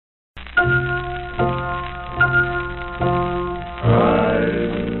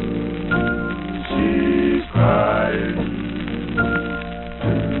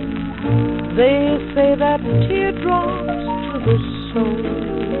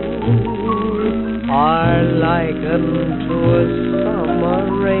likened to a summer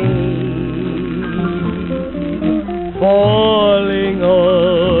rain falling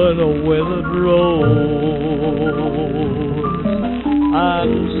on a withered rose,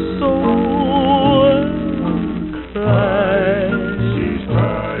 and so she's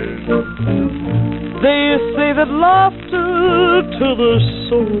crying. They say that laughter to the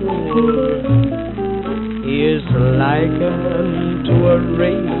soul is likened to a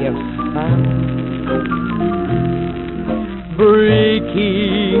ray of sun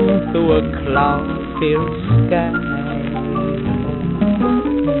breaking through a cloud-filled sky,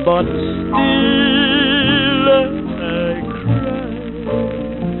 but still I cry.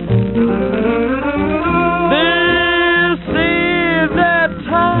 They say that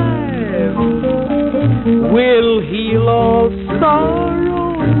time will heal all sorrow,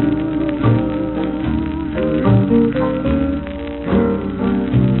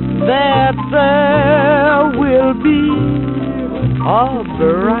 that there will be a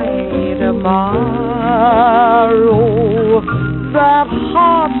bright tomorrow, that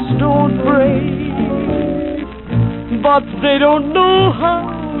hearts don't break, but they don't know how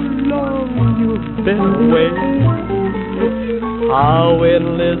long you've been away. How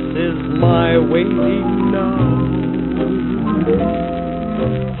endless is my waiting now,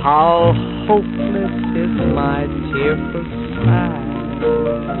 how hopeless is my tearful sigh,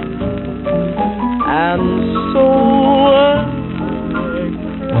 and so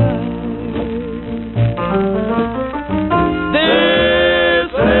they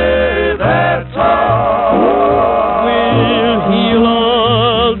say that time will heal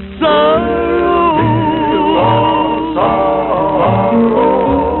all sorrow,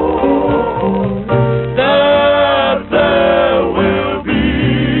 that there will be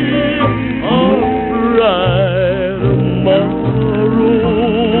a bright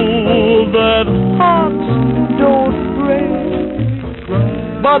tomorrow, that hearts don't break,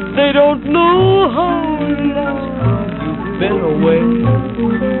 but they don't know how long you've been away.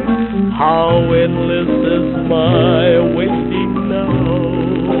 How endless is my waiting now,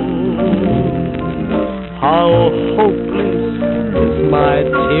 how hopeless is my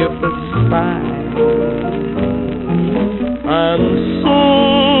tearful sigh, and so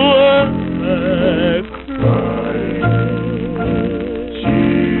I cry.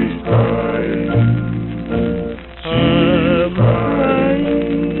 She's crying. I'm crying.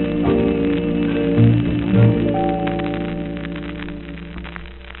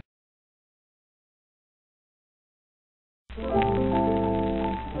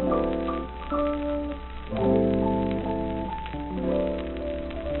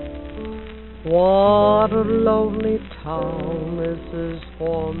 What a lonely town this is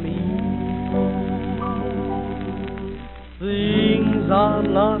for me. Things are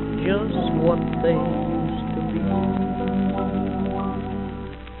not just what they used to be.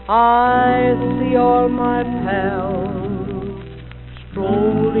 I see all my pals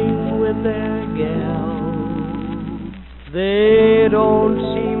strolling with their gals. They don't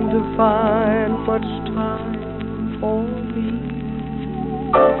seem to find much time for me.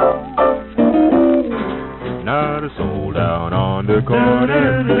 Not a soul down on the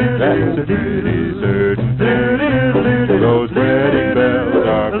corner, that's a pretty certain thing. Those wedding bells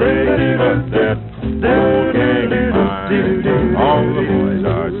are breaking up that old gang of mine. All the boys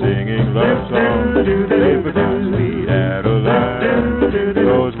are singing love songs, they forgot sweet Adeline.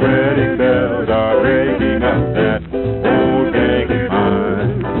 Those wedding bells are breaking up that old gang of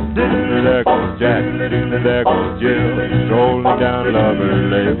mine. There goes Jack, there goes Jill, strolling down Lover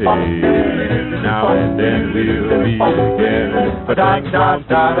Lane. Now and then we'll meet again, but I get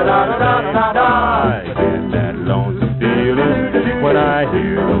that lonesome feeling when I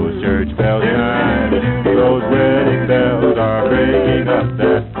hear those church bells chime. Those wedding bells are breaking up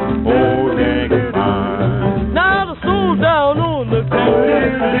that old gang of mine. Now the soul down on the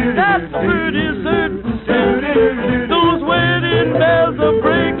corner, that's pretty certain. Those wedding bells are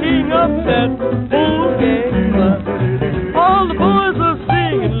breaking up that old gang of mine. All the boys are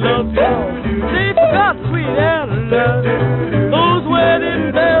singing love songs. They forgot sweet Adeline. Those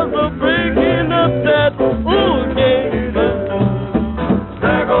wedding bells are breaking up that old game.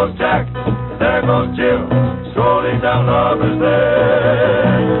 There goes Jack, there goes Jill, strolling down Lover's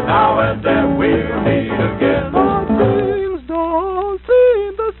Lane. Now and then we'll meet again. But things don't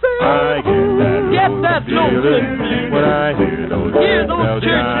seem the same. I get that lonesome feeling when I hear those bells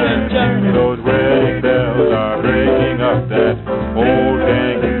church bells chime. Those